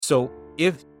So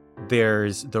if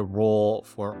there's the role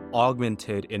for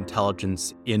augmented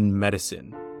intelligence in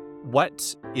medicine,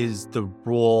 what is the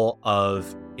role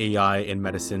of AI in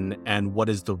medicine, and what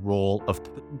is the role of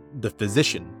the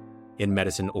physician in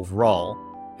medicine overall?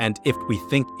 And if we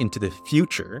think into the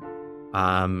future,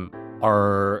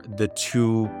 are the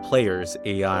two players,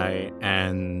 AI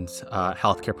and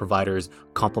healthcare providers,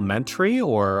 complementary,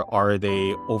 or are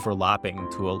they overlapping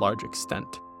to a large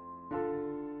extent?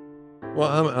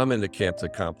 Well, I'm in the camp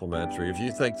that complementary. If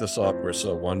you think the software is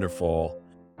so wonderful,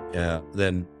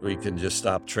 then we can just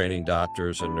stop training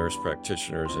doctors and nurse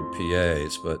practitioners and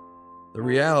PAs. But the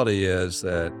reality is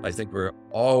that I think we're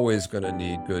always going to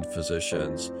need good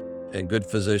physicians, and good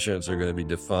physicians are going to be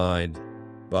defined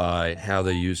by how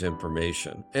they use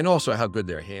information and also how good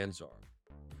their hands are.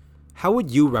 How would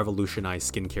you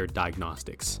revolutionize skincare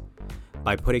diagnostics?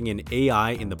 By putting an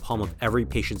AI in the palm of every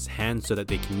patient's hand so that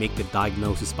they can make the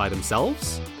diagnosis by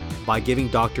themselves? By giving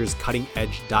doctors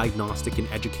cutting-edge diagnostic and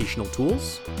educational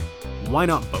tools? Why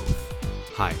not both?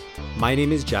 Hi, my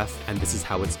name is Jeff, and this is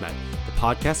How It's Met, the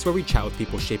podcast where we chat with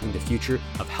people shaping the future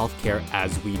of healthcare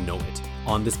as we know it.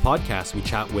 On this podcast, we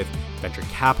chat with venture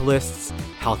capitalists,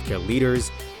 healthcare leaders,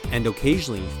 and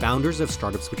occasionally founders of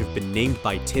startups which have been named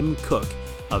by Tim Cook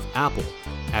of Apple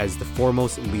as the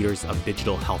foremost leaders of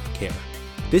digital healthcare.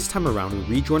 This time around,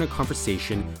 we rejoin a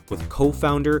conversation with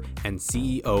co-founder and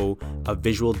CEO of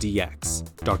Visual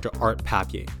DX, Dr. Art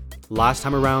Papier. Last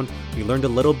time around, we learned a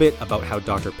little bit about how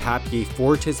Dr. Papier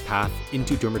forged his path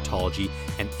into dermatology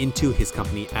and into his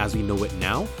company as we know it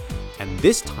now. And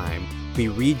this time, we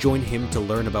rejoin him to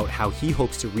learn about how he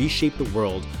hopes to reshape the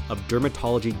world of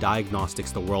dermatology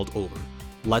diagnostics the world over.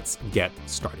 Let's get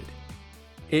started.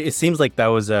 It seems like that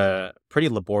was a pretty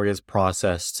laborious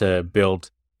process to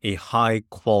build a high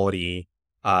quality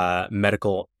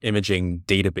medical imaging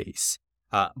database.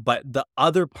 But the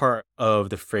other part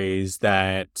of the phrase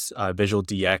that Visual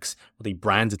DX really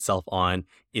brands itself on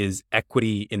is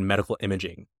equity in medical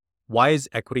imaging. Why is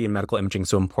equity in medical imaging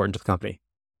so important to the company?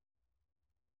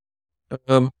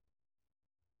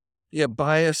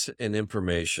 Bias in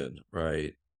information,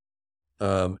 right?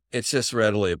 It's just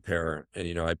readily apparent.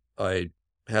 And, I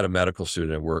had a medical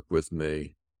student that worked with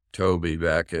me, Toby,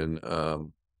 back in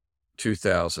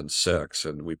 2006,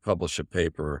 and we published a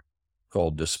paper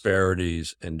called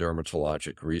Disparities in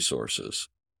Dermatologic Resources.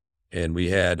 And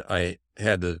I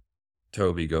had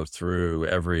Toby go through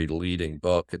every leading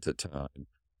book at the time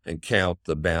and count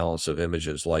the balance of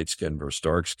images, light skin versus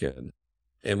dark skin.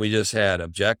 And we just had,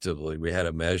 objectively, we had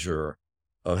a measure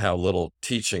of how little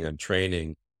teaching and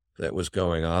training that was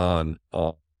going on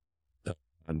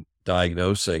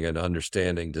diagnosing and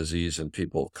understanding disease in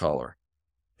people of color.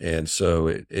 And so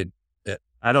it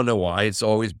I don't know why, it's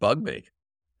always bugged me.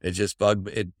 It just bugged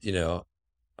me.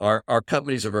 Our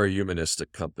company's a very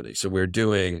humanistic company. So we're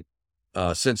doing,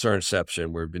 since our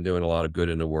inception, we've been doing a lot of good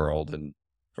in the world. And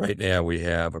right now we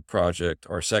have a project,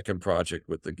 our second project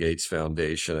with the Gates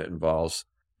Foundation. It involves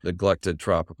neglected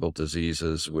tropical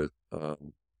diseases with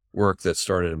work that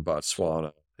started in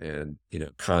Botswana and,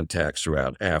 contacts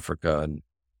throughout Africa.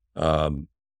 And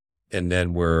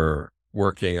then we're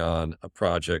working on a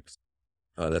project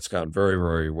that's gone very,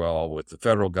 very well with the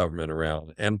federal government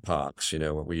around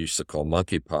Mpox, what we used to call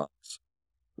monkeypox,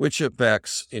 which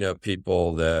affects,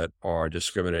 people that are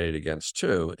discriminated against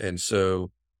too. And so,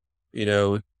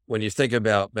 when you think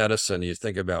about medicine, you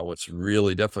think about what's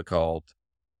really difficult.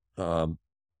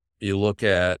 You look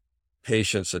at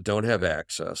patients that don't have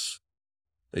access.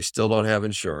 They still don't have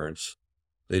insurance.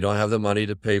 They don't have the money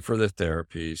to pay for the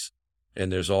therapies.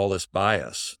 And there's all this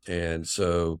bias. And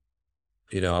so,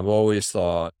 I've always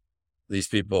thought these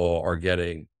people are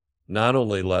getting not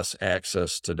only less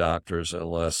access to doctors and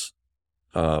less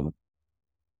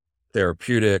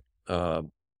therapeutic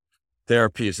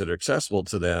therapies that are accessible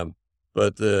to them,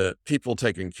 but the people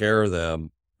taking care of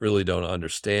them really don't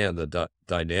understand the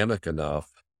dynamic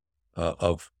enough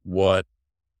of what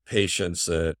patients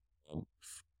that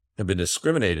have been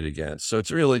discriminated against. So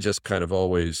it's really just kind of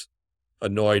always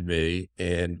annoyed me.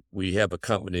 And we have a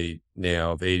company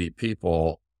now of 80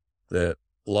 people that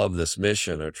love this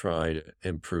mission of trying to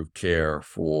improve care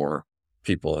for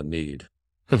people in need.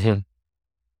 Mm-hmm.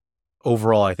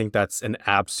 Overall, I think that's an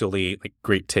absolutely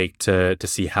great take to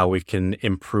see how we can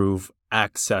improve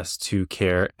access to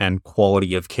care and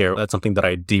quality of care. That's something that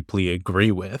I deeply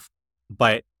agree with.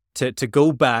 But to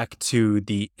go back to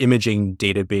the imaging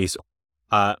database,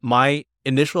 my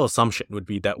initial assumption would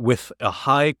be that with a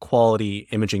high quality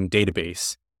imaging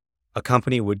database, a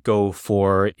company would go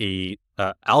for a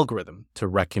algorithm to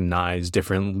recognize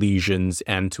different lesions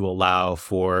and to allow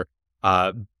for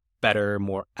better,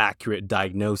 more accurate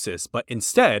diagnosis, but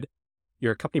instead,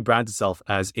 your company brands itself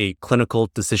as a clinical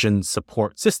decision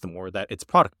support system, or that its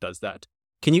product does that.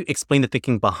 Can you explain the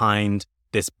thinking behind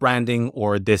this branding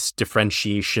or this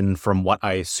differentiation from what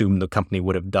I assume the company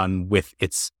would have done with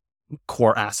its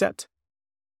core asset?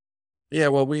 Yeah,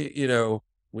 well,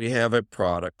 we have a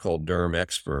product called Derm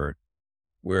Expert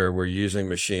where we're using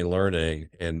machine learning,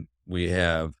 and we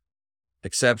have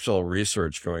exceptional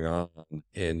research going on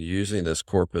in using this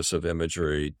corpus of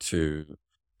imagery to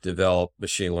develop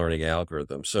machine learning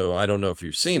algorithms. So I don't know if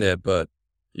you've seen it, but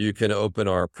you can open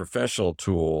our professional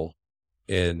tool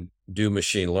and do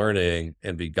machine learning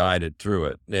and be guided through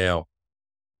it. Now,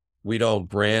 we don't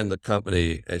brand the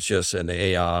company as just an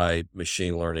AI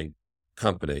machine learning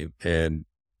company. And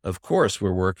of course,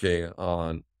 we're working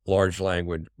on large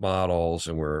language models,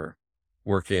 and we're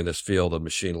working in this field of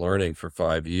machine learning for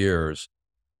 5 years.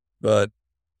 But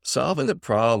solving the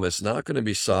problem is not going to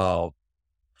be solved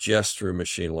just through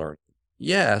machine learning.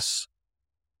 Yes,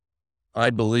 I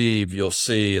believe you'll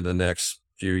see in the next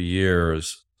few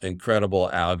years incredible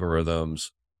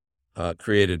algorithms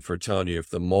created for telling you if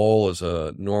the mole is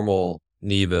a normal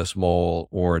nevus mole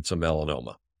or it's a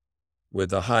melanoma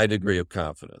with a high degree of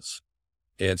confidence.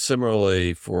 And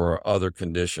similarly for other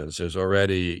conditions, there's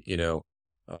already,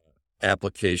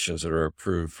 applications that are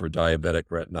approved for diabetic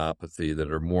retinopathy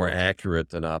that are more accurate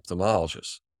than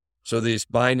ophthalmologists. So these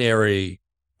binary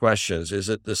questions, is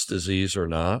it this disease or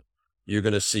not? You're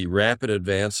going to see rapid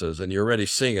advances, and you're already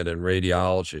seeing it in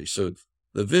radiology. So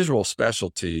the visual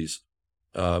specialties,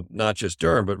 not just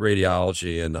derm, but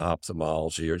radiology and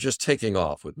ophthalmology are just taking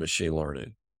off with machine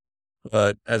learning.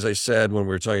 But as I said, when we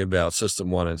were talking about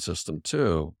system 1 and system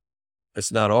 2,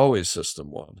 it's not always system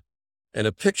 1. And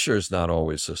a picture is not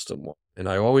always system 1. And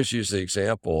I always use the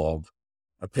example of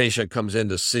a patient comes in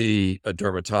to see a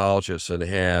dermatologist and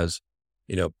has,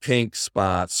 pink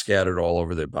spots scattered all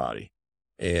over their body.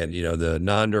 And, the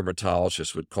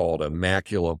non-dermatologist would call it a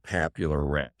maculopapular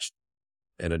rash.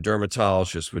 And a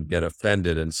dermatologist would get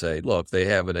offended and say, look, they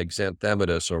have an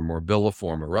exanthematous or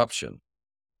morbilliform eruption.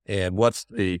 And what's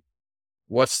the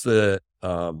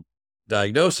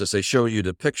diagnosis? They show you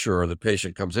the picture, or the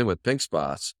patient comes in with pink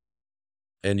spots,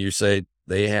 and you say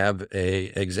they have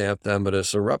a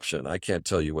exanthematous eruption. I can't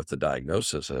tell you what the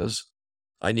diagnosis is.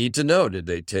 I need to know, did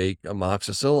they take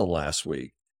amoxicillin last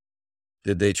week?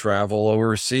 Did they travel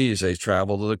overseas? They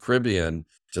travel to the Caribbean.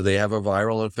 Do they have a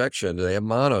viral infection? Do they have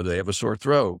mono? Do they have a sore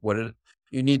throat?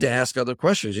 You need to ask other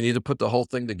questions. You need to put the whole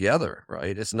thing together,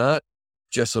 right? It's not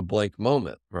just a blank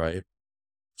moment, right?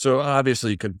 So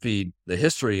obviously you can feed the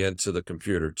history into the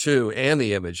computer too, and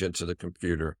the image into the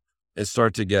computer, and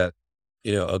start to get,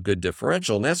 a good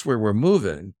differential. And that's where we're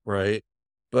moving, right?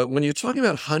 But when you're talking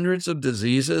about hundreds of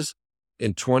diseases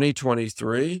in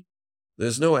 2023,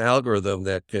 there's no algorithm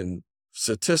that can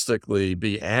statistically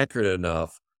be accurate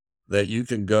enough that you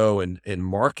can go and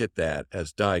market that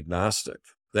as diagnostic.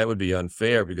 That would be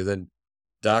unfair, because then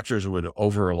doctors would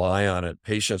over-rely on it.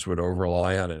 Patients would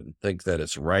over-rely on it and think that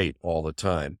it's right all the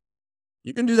time.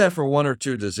 You can do that for 1 or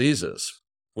 2 diseases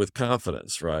with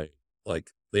confidence, right? Like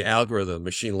the algorithm,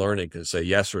 machine learning can say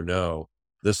yes or no,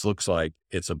 this looks like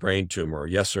it's a brain tumor, or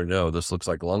yes or no, this looks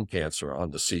like lung cancer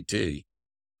on the CT,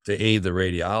 to aid the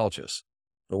radiologist.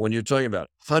 But when you're talking about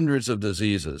hundreds of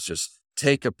diseases, just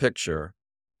take a picture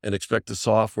and expect the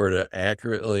software to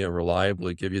accurately and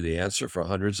reliably give you the answer for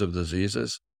hundreds of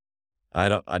diseases.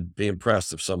 I'd be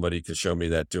impressed if somebody could show me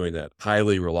that doing that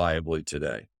highly reliably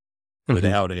today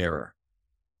without error.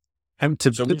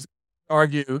 So we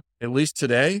argue, at least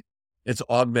today, it's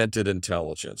augmented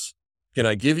intelligence. Can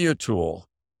I give you a tool?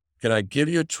 Can I give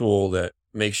you a tool that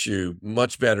makes you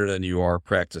much better than you are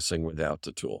practicing without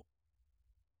the tool?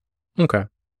 Okay.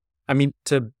 I mean,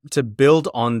 to build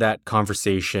on that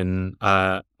conversation,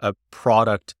 a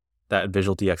product that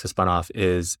Visual DX has spun off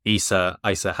is ISA.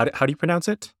 How do you pronounce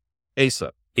it?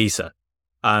 ASA.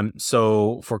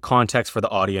 So for context for the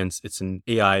audience, it's an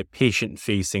AI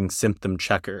patient-facing symptom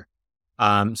checker.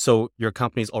 So your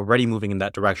company is already moving in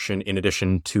that direction in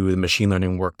addition to the machine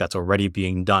learning work that's already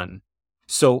being done.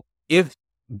 So if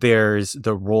there's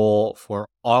the role for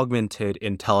augmented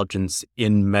intelligence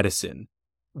in medicine,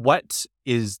 what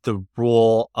is the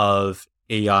role of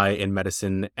AI in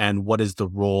medicine, and what is the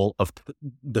role of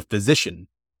the physician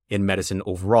in medicine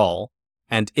overall?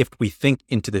 And if we think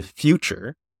into the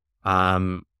future,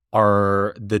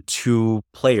 are the two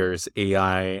players,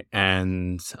 AI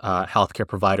and healthcare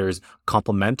providers,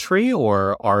 complementary,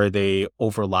 or are they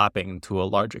overlapping to a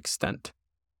large extent?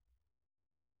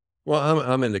 Well,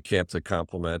 I'm in the camp of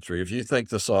complementary. If you think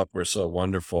the software is so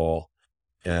wonderful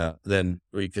then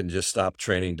we can just stop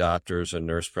training doctors and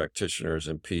nurse practitioners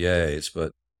and PAs.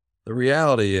 But the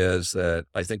reality is that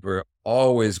I think we're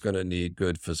always going to need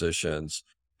good physicians,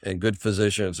 and good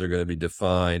physicians are going to be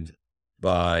defined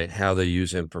by how they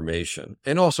use information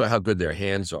and also how good their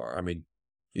hands are. I mean,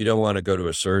 you don't want to go to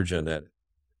a surgeon that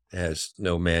has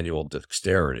no manual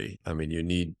dexterity. I mean, you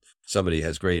need somebody who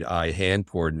has great eye-hand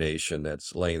coordination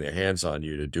that's laying their hands on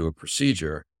you to do a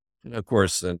procedure. And of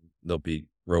course, then there'll be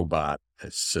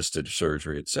robot-assisted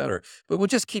surgery, et cetera. But we'll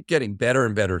just keep getting better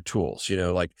and better tools.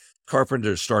 Like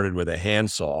carpenters started with a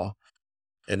handsaw,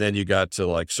 and then you got to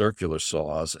like circular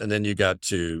saws, and then you got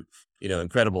to,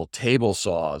 incredible table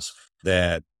saws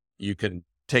that you can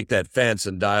take that fence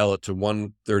and dial it to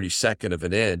 1/32 of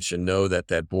an inch and know that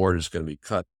that board is going to be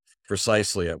cut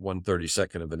precisely at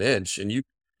 1/32 of an inch. And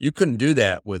you couldn't do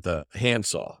that with a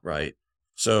handsaw, right?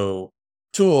 So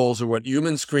tools are what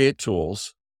humans create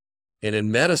tools. And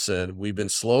in medicine, we've been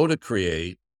slow to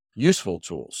create useful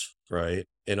tools, right?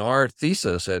 And our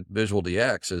thesis at Visual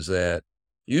DX is that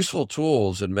useful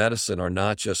tools in medicine are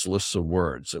not just lists of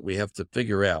words, that we have to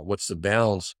figure out what's the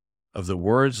balance of the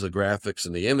words, the graphics,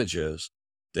 and the images,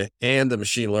 and the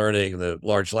machine learning, the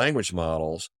large language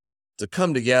models to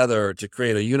come together to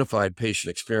create a unified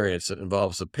patient experience that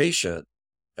involves the patient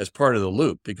as part of the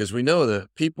loop. Because we know that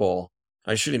people,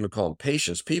 I shouldn't even call them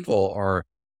patients, people are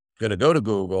going to go to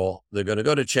Google, they're going to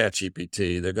go to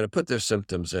ChatGPT, they're going to put their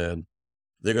symptoms in,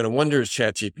 they're going to wonder, is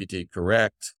ChatGPT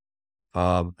correct?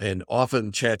 And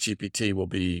often ChatGPT will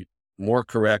be more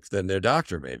correct than their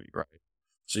doctor, maybe, right?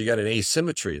 So you got an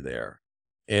asymmetry there.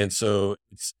 And so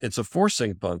it's a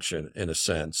forcing function in a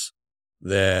sense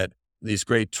that these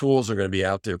great tools are going to be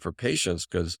out there for patients,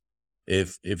 because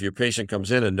if your patient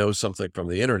comes in and knows something from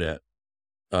the internet,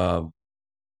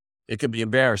 it can be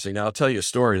embarrassing. Now, I'll tell you a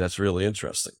story that's really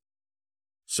interesting.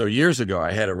 So years ago,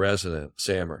 I had a resident,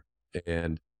 Sammer,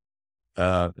 and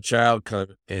a child come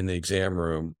in the exam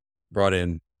room, brought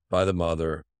in by the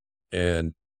mother,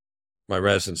 and my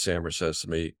resident, Sammer, says to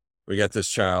me, we got this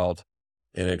child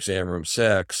in exam room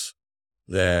 6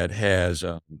 that has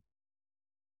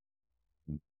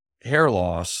hair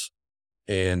loss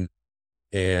and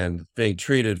being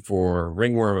treated for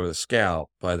ringworm of the scalp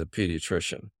by the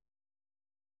pediatrician.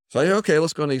 So I said, okay,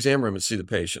 let's go in the exam room and see the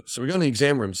patient. So we go in the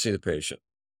exam room and see the patient.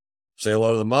 Say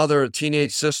hello to the mother. A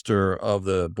teenage sister of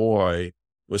the boy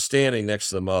was standing next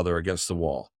to the mother against the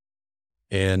wall.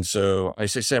 And so I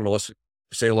say, Sam, let's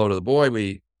say hello to the boy.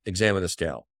 We examine the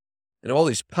scalp. And all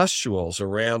these pustules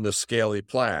around the scaly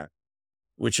plaque,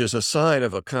 which is a sign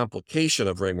of a complication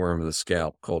of ringworm of the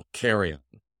scalp called Kerion,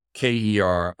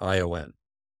 K-E-R-I-O-N.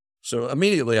 So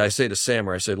immediately I say to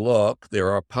Sammer, I say, look,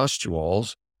 there are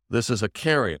pustules. This is a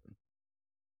Kerion.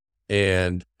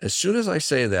 And as soon as I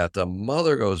say that, the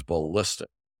mother goes ballistic,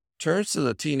 turns to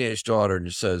the teenage daughter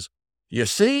and says, you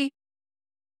see,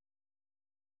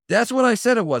 that's what I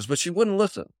said it was, but she wouldn't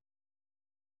listen.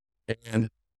 And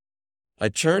I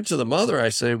turned to the mother. I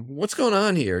say, what's going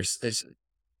on here?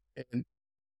 And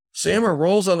Sammer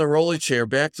rolls on the rolly chair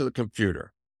back to the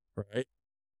computer, right?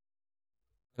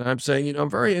 And I'm saying, I'm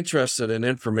very interested in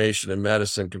information in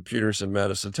medicine, computers in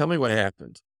medicine. Tell me what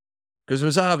happened. Because it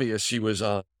was obvious she was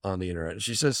on the internet. And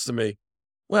she says to me,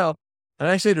 well, and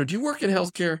I say to her, do you work in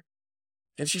healthcare?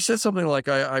 And she said something like,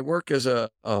 I work as a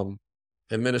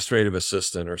administrative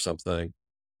assistant or something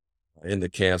in the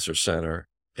cancer center.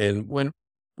 And when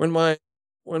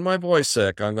my boy's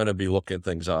sick, I'm going to be looking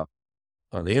things up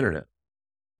on the internet.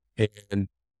 And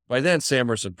by then,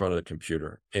 Sammer's in front of the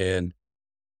computer. And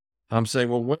I'm saying,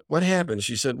 well, what happened?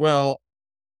 She said, well,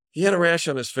 he had a rash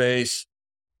on his face,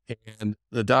 and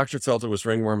the doctor felt it was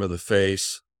ringworm of the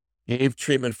face, gave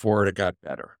treatment for it, it got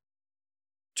better.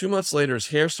 2 months later, his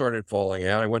hair started falling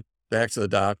out. I went back to the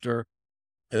doctor,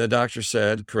 and the doctor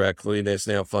said correctly, there's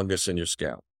now fungus in your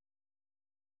scalp.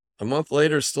 A month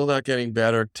later, still not getting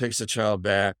better, takes the child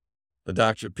back. The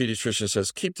pediatrician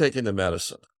says, keep taking the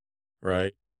medicine,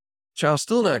 right? Child's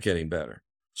still not getting better.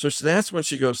 So that's when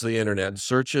she goes to the internet and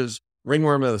searches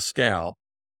ringworm of the scalp,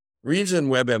 reads in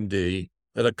WebMD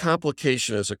that a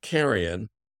complication is a Kerion,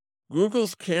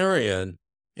 Googles Kerion,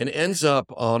 and ends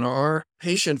up on our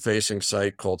patient-facing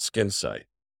site called SkinSight.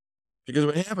 Because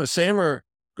what happens, Sammer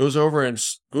goes over and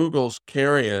Googles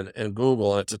Kerion and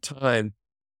Google, and at the time,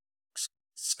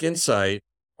 SkinSight,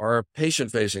 our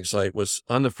patient-facing site, was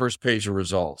on the first page of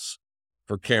results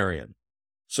for Kerion.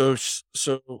 So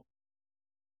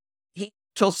he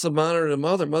tilts the monitor to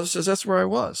mother. Mother says, that's where I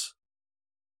was.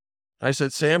 I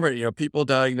said, Sammer, people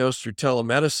diagnose through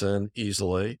telemedicine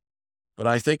easily, but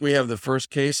I think we have the first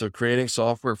case of creating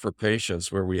software for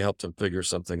patients where we help them figure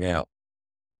something out.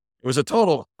 It was a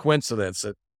total coincidence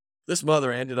that this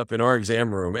mother ended up in our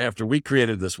exam room after we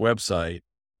created this website,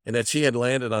 and that she had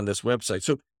landed on this website.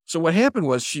 So what happened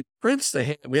was she prints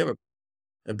we have an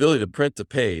ability to print the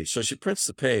page. So she prints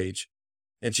the page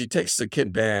and she takes the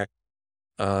kid back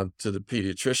to the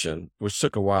pediatrician, which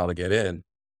took a while to get in,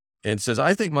 and says,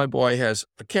 I think my boy has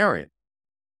a carrion.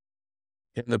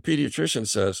 And the pediatrician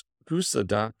says, who's the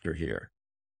doctor here?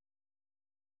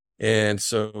 And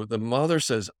so the mother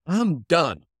says, I'm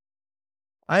done.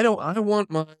 I want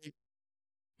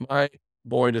my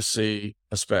boy to see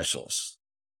a specialist.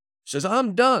 She says,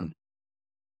 I'm done.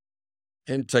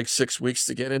 And it takes 6 weeks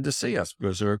to get in to see us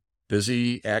because they're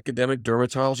busy academic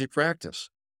dermatology practice.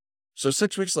 So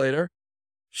 6 weeks later,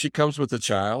 she comes with the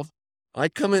child. I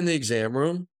come in the exam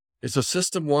room. It's a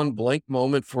system 1 blank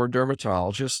moment for a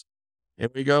dermatologist. And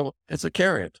we go, it's a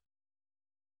carrion.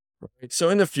 Right? So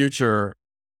in the future,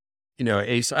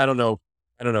 ASA, I don't know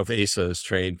if ASA is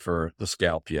trained for the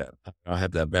scalp yet. I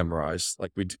have that memorized.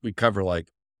 Like we cover like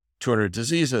 200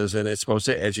 diseases, and it's supposed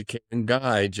to educate and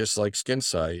guide just like Skin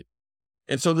Sight.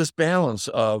 And so this balance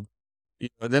of,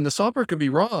 then the software could be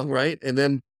wrong, right? And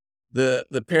then the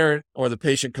parent or the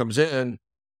patient comes in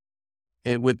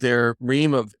and with their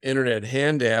ream of internet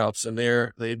handouts, and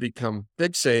they become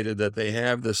fixated that they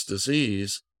have this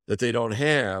disease that they don't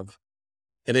have,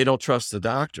 and they don't trust the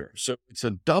doctor. So it's a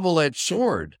double-edged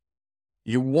sword.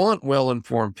 You want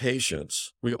well-informed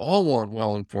patients. We all want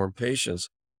well-informed patients,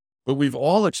 but we've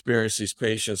all experienced these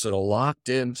patients that are locked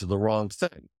into the wrong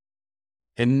thing.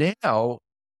 And now,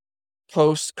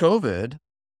 post-COVID,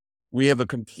 we have a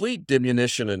complete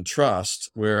diminution in trust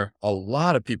where a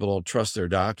lot of people don't trust their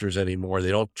doctors anymore.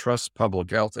 They don't trust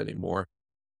public health anymore.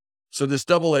 So this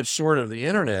double-edged sword of the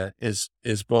internet is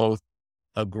both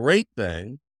a great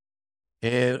thing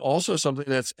and also something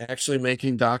that's actually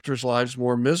making doctors' lives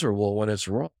more miserable when it's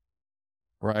wrong,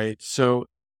 right? So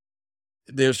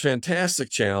there's fantastic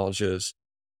challenges,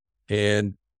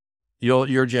 and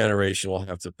your generation will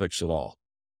have to fix it all.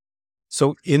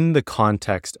 So in the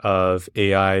context of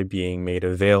AI being made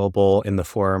available in the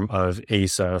form of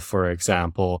ASA, for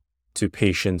example, to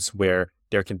patients where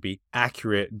there can be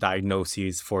accurate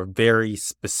diagnoses for very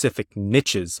specific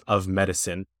niches of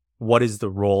medicine, what is the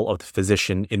role of the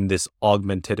physician in this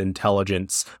augmented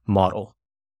intelligence model?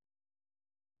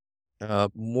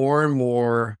 More and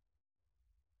more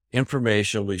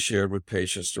information will be shared with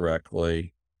patients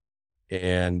directly,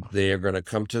 and they are going to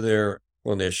come to their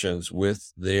clinicians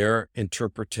with their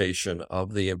interpretation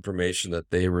of the information that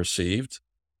they received.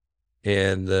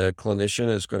 And the clinician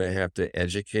is going to have to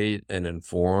educate and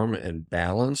inform and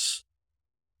balance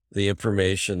the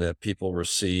information that people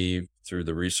receive through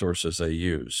the resources they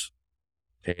use.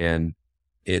 And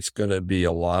it's going to be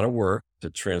a lot of work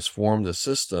to transform the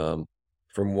system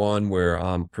from one where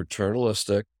I'm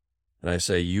paternalistic and I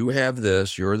say, you have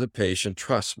this, you're the patient,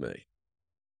 trust me,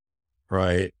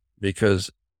 right?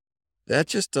 Because that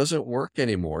just doesn't work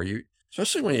anymore.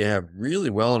 Especially when you have really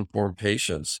well-informed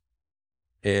patients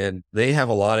and they have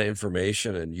a lot of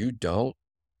information and you don't,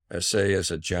 as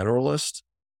a generalist.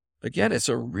 Again, it's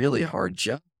a really hard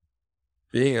job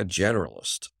being a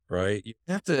generalist, right? You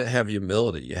have to have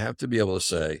humility. You have to be able to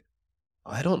say,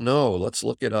 I don't know, let's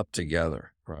look it up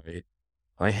together, right?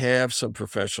 I have some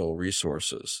professional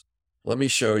resources. Let me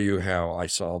show you how I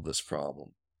solve this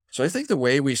problem. So I think the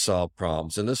way we solve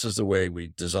problems, and this is the way we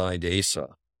designed ASA,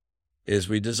 is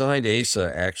we designed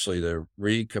ASA actually to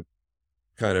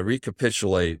kind of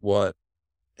recapitulate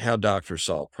how doctors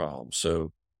solve problems.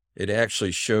 So it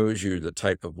actually shows you the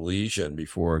type of lesion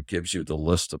before it gives you the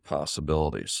list of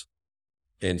possibilities.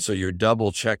 And so you're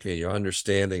double checking, you're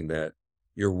understanding that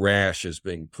your rash is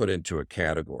being put into a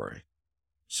category.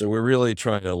 So we're really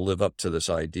trying to live up to this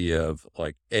idea of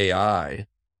like AI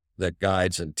that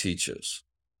guides and teaches.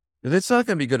 And it's not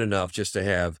going to be good enough just to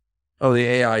have, oh, the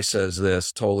AI says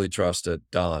this, totally trust it,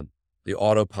 done. The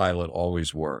autopilot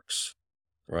always works,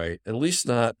 right? At least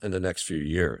not in the next few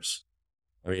years.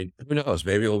 I mean, who knows?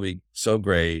 Maybe it'll be so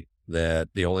great that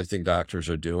the only thing doctors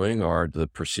are doing are the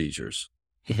procedures.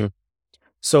 Mm-hmm.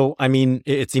 So, I mean,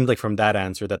 it seems like from that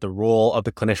answer that the role of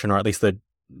the clinician, or at least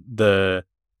the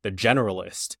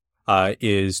generalist,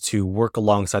 is to work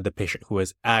alongside the patient who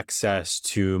has access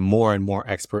to more and more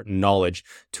expert knowledge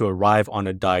to arrive on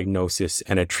a diagnosis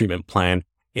and a treatment plan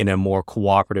in a more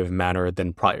cooperative manner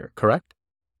than prior, correct?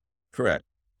 Correct.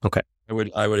 Okay.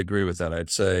 I would agree with that. I'd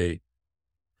say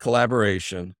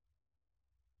collaboration.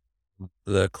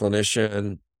 The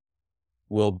clinician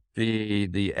will be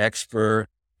the expert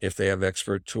if they have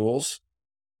expert tools.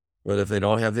 But if they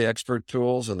don't have the expert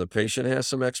tools and the patient has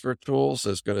some expert tools,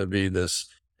 there's going to be this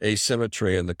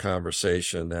asymmetry in the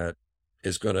conversation that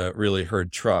is going to really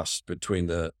hurt trust between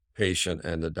the patient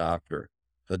and the doctor.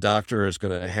 The doctor is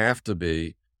going to have to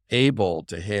be able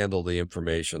to handle the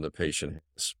information the patient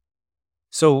has.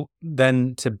 So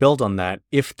then, to build on that,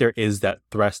 if there is that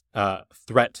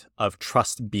threat of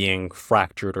trust being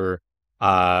fractured or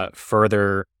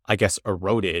further, I guess,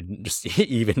 eroded, just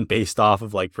even based off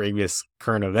of like previous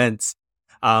current events,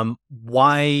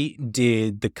 why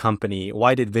did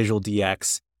Visual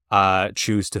DX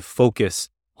choose to focus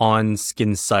on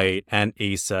SkinSight and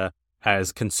ASA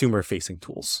as consumer-facing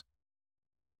tools?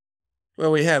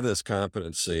 Well, we have this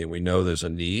competency and we know there's a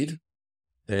need.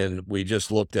 And we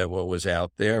just looked at what was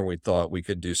out there and we thought we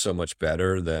could do so much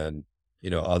better than,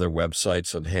 other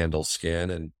websites that handle skin.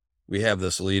 And we have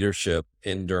this leadership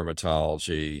in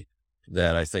dermatology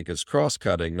that I think is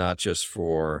cross-cutting, not just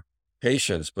for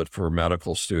patients, but for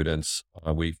medical students.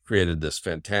 We've created this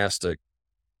fantastic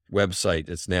website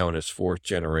that's now in its fourth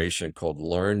generation called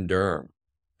Learn Derm.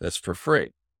 That's for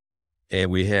free.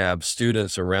 And we have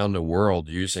students around the world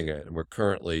using it. And we're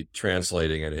currently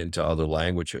translating it into other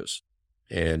languages.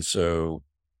 And so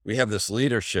we have this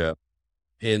leadership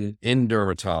in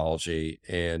dermatology.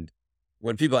 And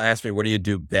when people ask me, what do you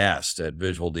do best at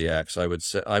Visual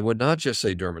DX? I would not just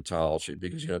say dermatology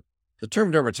because, the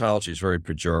term dermatology is very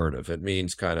pejorative. It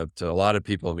means kind of, to a lot of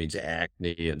people, it means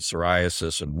acne and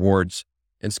psoriasis and warts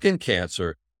and skin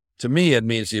cancer. To me, it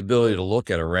means the ability to look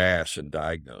at a rash and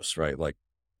diagnose, right? Like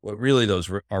what really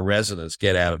our residents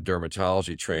get out of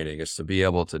dermatology training is to be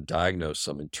able to diagnose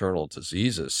some internal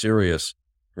diseases, serious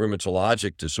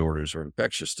rheumatologic disorders or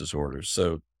infectious disorders.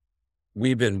 So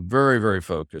we've been very, very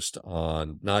focused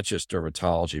on not just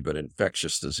dermatology, but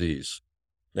infectious disease.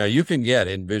 Now you can get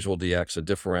in Visual DX a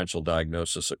differential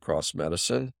diagnosis across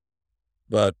medicine,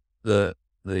 but the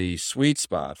sweet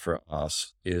spot for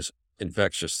us is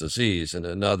infectious disease. And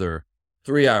another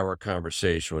 3-hour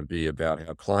conversation would be about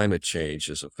how climate change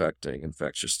is affecting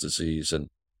infectious disease and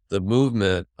the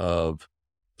movement of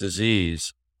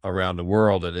disease around the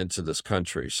world and into this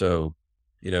country. So,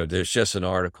 there's just an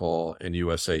article in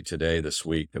USA Today this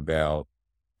week about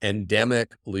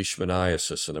endemic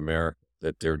leishmaniasis in America,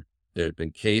 that there have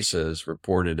been cases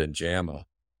reported in JAMA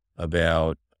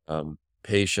about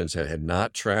patients that had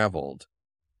not traveled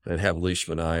that have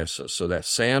leishmaniasis. So that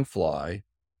sandfly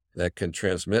that can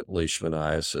transmit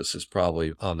leishmaniasis is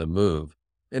probably on the move.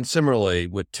 And similarly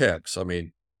with ticks,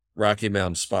 Rocky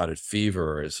Mountain spotted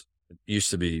fever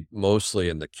used to be mostly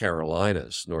in the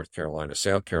Carolinas, North Carolina,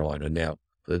 South Carolina. Now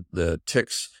the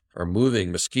ticks are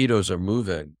moving, mosquitoes are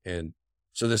moving. And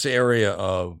so this area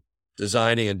of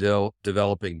designing and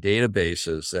developing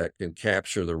databases that can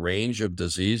capture the range of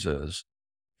diseases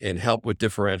and help with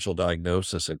differential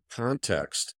diagnosis and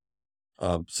context.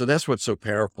 So that's what's so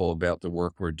powerful about the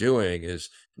work we're doing, is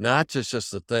not just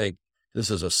to think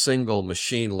this is a single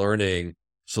machine learning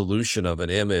solution of an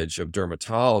image of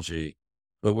dermatology,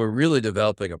 but we're really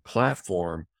developing a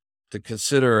platform to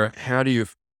consider how do you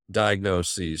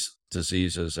diagnose these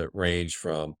diseases that range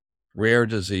from rare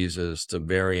diseases to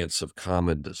variants of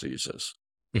common diseases.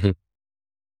 Mm-hmm.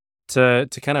 To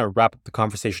kind of wrap up the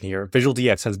conversation here, Visual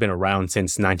DX has been around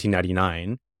since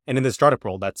 1999, and in the startup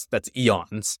world, that's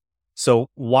eons. So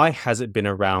why has it been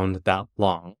around that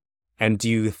long? And do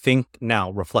you think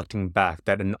now, reflecting back,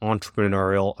 that an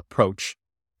entrepreneurial approach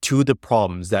to the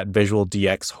problems that Visual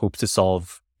DX hopes to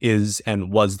solve is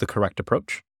and was the correct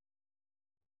approach?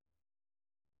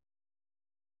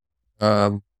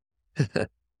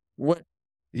 What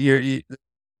the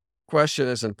question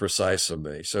isn't precise of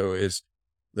me. So is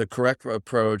the correct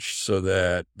approach so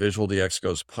that Visual DX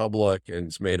goes public and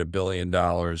it's made $1 billion,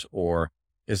 or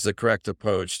is the correct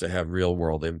approach to have real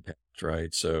world impact,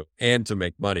 right? So, and to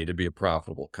make money, to be a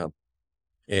profitable company.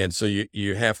 And so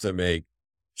you have to make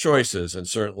choices. And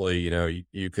certainly,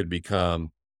 you could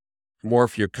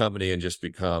morph your company and just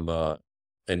become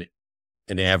an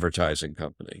advertising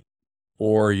company.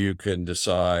 Or you can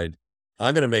decide,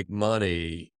 I'm going to make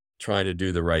money trying to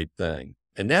do the right thing.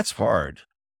 And that's hard.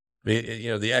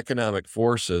 The economic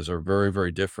forces are very,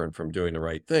 very different from doing the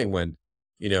right thing when,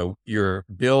 you're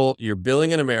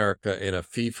billing in America in a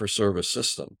fee-for-service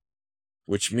system,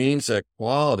 which means that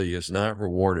quality is not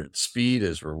rewarded. Speed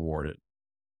is rewarded.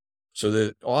 So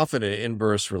there's often an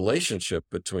inverse relationship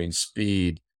between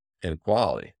speed and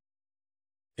quality.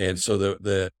 And so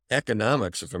the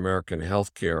economics of American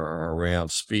healthcare are around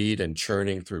speed and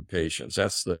churning through patients.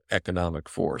 That's the economic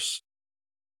force.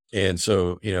 And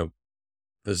so,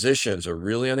 physicians are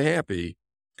really unhappy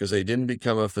because they didn't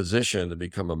become a physician to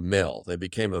become a mill. They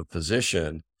became a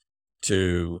physician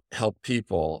to help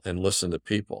people and listen to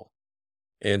people.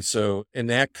 And so in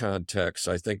that context,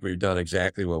 I think we've done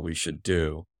exactly what we should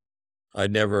do. I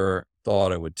never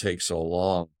thought it would take so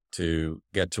long to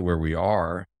get to where we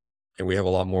are, and we have a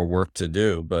lot more work to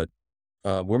do, but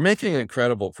we're making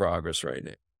incredible progress right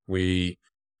now. We,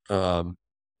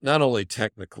 not only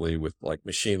technically with like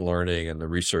machine learning and the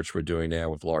research we're doing now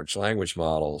with large language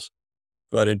models,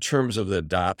 but in terms of the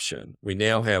adoption, we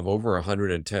now have over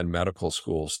 110 medical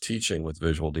schools teaching with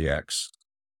Visual DX.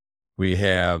 We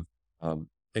have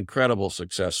incredible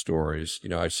success stories.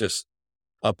 I was just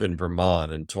up in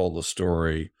Vermont and told the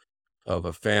story of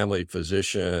a family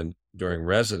physician during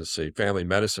residency, family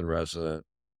medicine resident,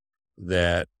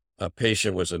 that a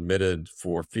patient was admitted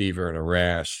for fever and a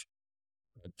rash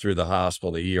through the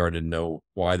hospital. The ER didn't know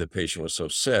why the patient was so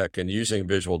sick. And using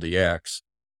Visual DX,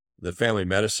 the family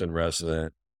medicine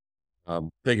resident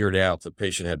figured out the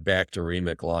patient had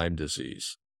bacteremic Lyme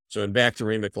disease. So in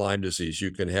bacteremic Lyme disease,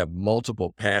 you can have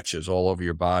multiple patches all over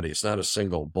your body. It's not a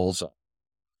single bullseye.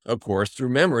 Of course, through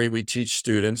memory, we teach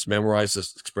students memorize the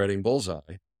spreading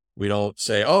bullseye. We don't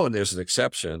say, oh, and there's an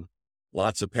exception,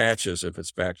 lots of patches if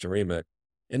it's bacteremic.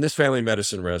 And this family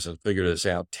medicine resident figured this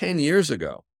out 10 years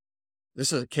ago.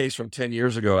 This is a case from 10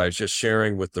 years ago I was just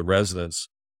sharing with the residents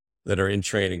that are in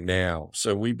training now.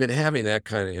 So we've been having that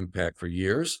kind of impact for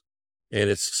years, and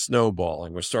it's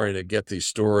snowballing. We're starting to get these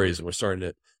stories, and we're starting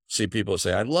to see people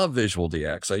say, I love Visual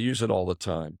DX. I use it all the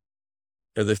time.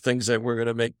 Are there things that we're going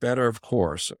to make better? Of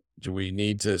course. Do we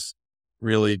need to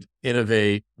really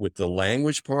innovate with the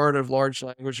language part of large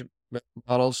language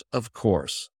models? Of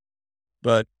course.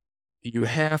 But you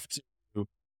have to,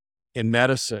 in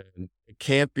medicine, it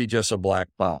can't be just a black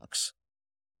box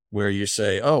where you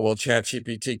say, oh, well,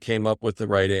 ChatGPT came up with the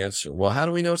right answer. Well, how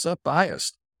do we know it's not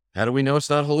biased? How do we know it's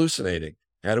not hallucinating?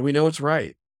 How do we know it's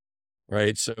right?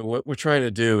 Right? So what we're trying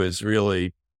to do is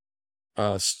really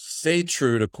stay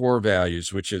true to core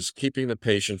values, which is keeping the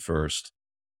patient first,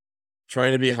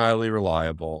 trying to be highly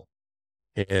reliable,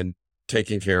 and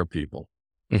taking care of people.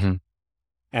 Mm-hmm.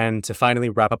 And to finally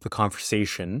wrap up the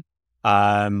conversation,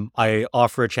 I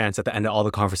offer a chance at the end of all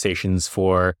the conversations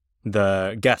for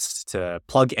the guests to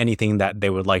plug anything that they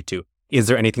would like to. Is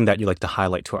there anything that you'd like to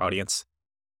highlight to our audience?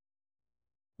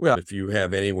 Well, if you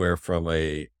have anywhere from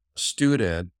a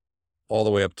student all the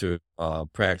way up to a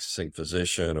practicing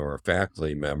physician or a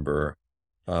faculty member,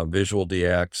 Visual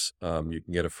DX, you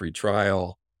can get a free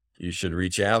trial. You should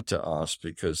reach out to us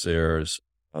because there's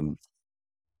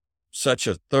such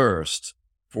a thirst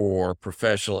for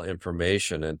professional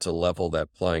information and to level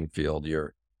that playing field.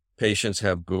 Your patients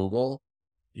have Google.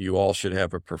 You all should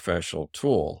have a professional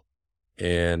tool.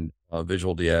 And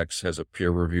Visual DX has a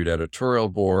peer-reviewed editorial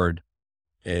board,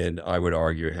 and I would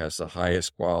argue it has the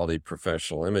highest quality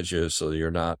professional images, so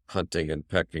you're not hunting and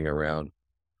pecking around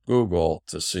Google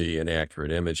to see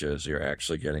inaccurate images. You're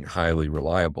actually getting highly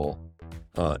reliable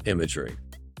imagery.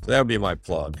 So that would be my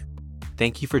plug.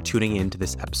 Thank you for tuning in to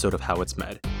this episode of How It's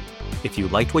Med. If you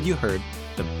liked what you heard,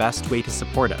 the best way to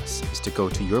support us is to go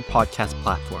to your podcast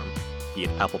platform, be it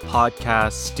Apple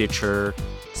Podcasts, Stitcher,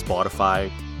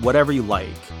 Spotify, whatever you like,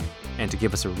 and to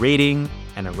give us a rating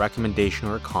and a recommendation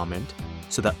or a comment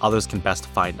so that others can best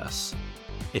find us.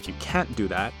 If you can't do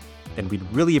that, then we'd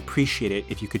really appreciate it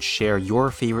if you could share your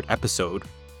favorite episode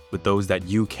with those that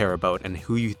you care about and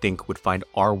who you think would find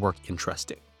our work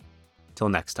interesting. Till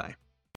next time.